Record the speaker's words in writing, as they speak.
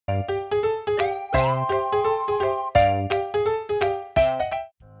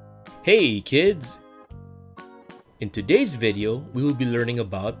Hey kids! In today's video, we will be learning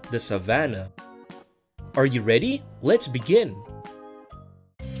about the savanna. Are you ready? Let's begin!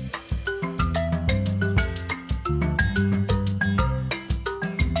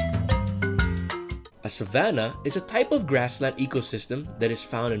 A savanna is a type of grassland ecosystem that is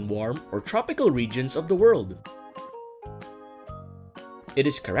found in warm or tropical regions of the world. It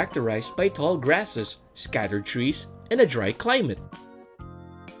is characterized by tall grasses, scattered trees, and a dry climate.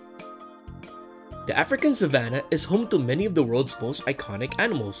 The African savanna is home to many of the world's most iconic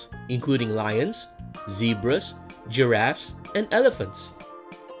animals, including lions, zebras, giraffes, and elephants.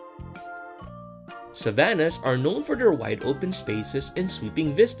 Savannas are known for their wide open spaces and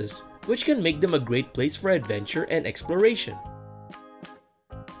sweeping vistas, which can make them a great place for adventure and exploration.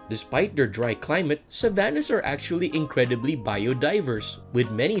 Despite their dry climate, savannas are actually incredibly biodiverse, with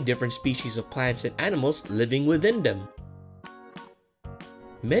many different species of plants and animals living within them.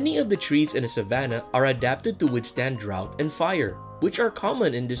 Many of the trees in a savanna are adapted to withstand drought and fire, which are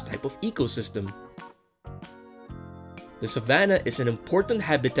common in this type of ecosystem. The savanna is an important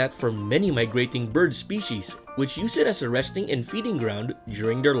habitat for many migrating bird species, which use it as a resting and feeding ground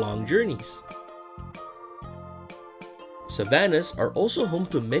during their long journeys. Savannas are also home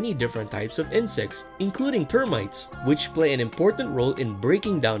to many different types of insects, including termites, which play an important role in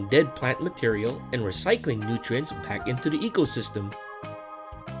breaking down dead plant material and recycling nutrients back into the ecosystem.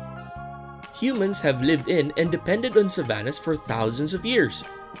 Humans have lived in and depended on savannas for thousands of years,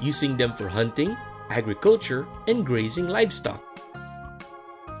 using them for hunting, agriculture, and grazing livestock.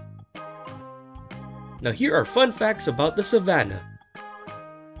 Now here are fun facts about the savanna.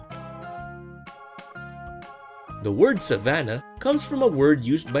 The word savanna comes from a word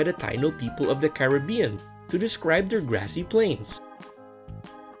used by the Taino people of the Caribbean to describe their grassy plains.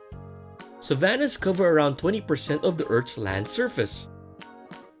 Savannas cover around 20% of the Earth's land surface.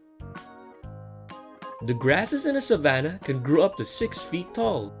 The grasses in a savanna can grow up to 6 feet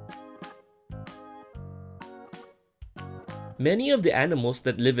tall. Many of the animals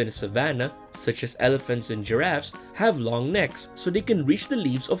that live in a savanna, such as elephants and giraffes, have long necks so they can reach the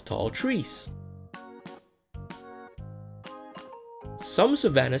leaves of tall trees. Some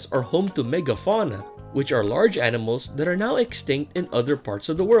savannas are home to megafauna, which are large animals that are now extinct in other parts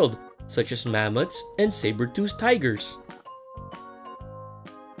of the world, such as mammoths and saber-toothed tigers.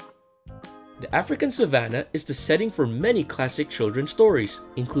 The African savanna is the setting for many classic children's stories,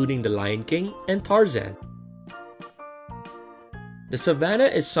 including The Lion King and Tarzan. The savanna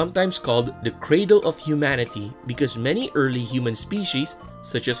is sometimes called the cradle of humanity because many early human species,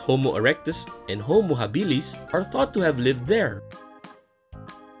 such as Homo erectus and Homo habilis, are thought to have lived there.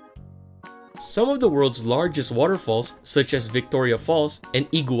 Some of the world's largest waterfalls, such as Victoria Falls and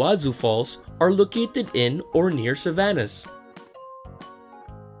Iguazu Falls, are located in or near savannas.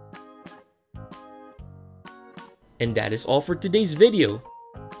 And that is all for today's video.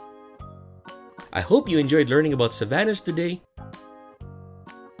 I hope you enjoyed learning about savannas today.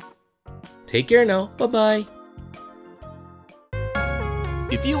 Take care now, bye-bye!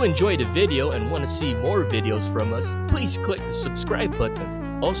 If you enjoyed the video and want to see more videos from us, please click the subscribe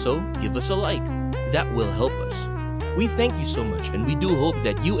button. Also, give us a like. That will help us. We thank you so much and we do hope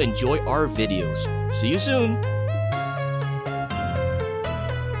that you enjoy our videos. See you soon!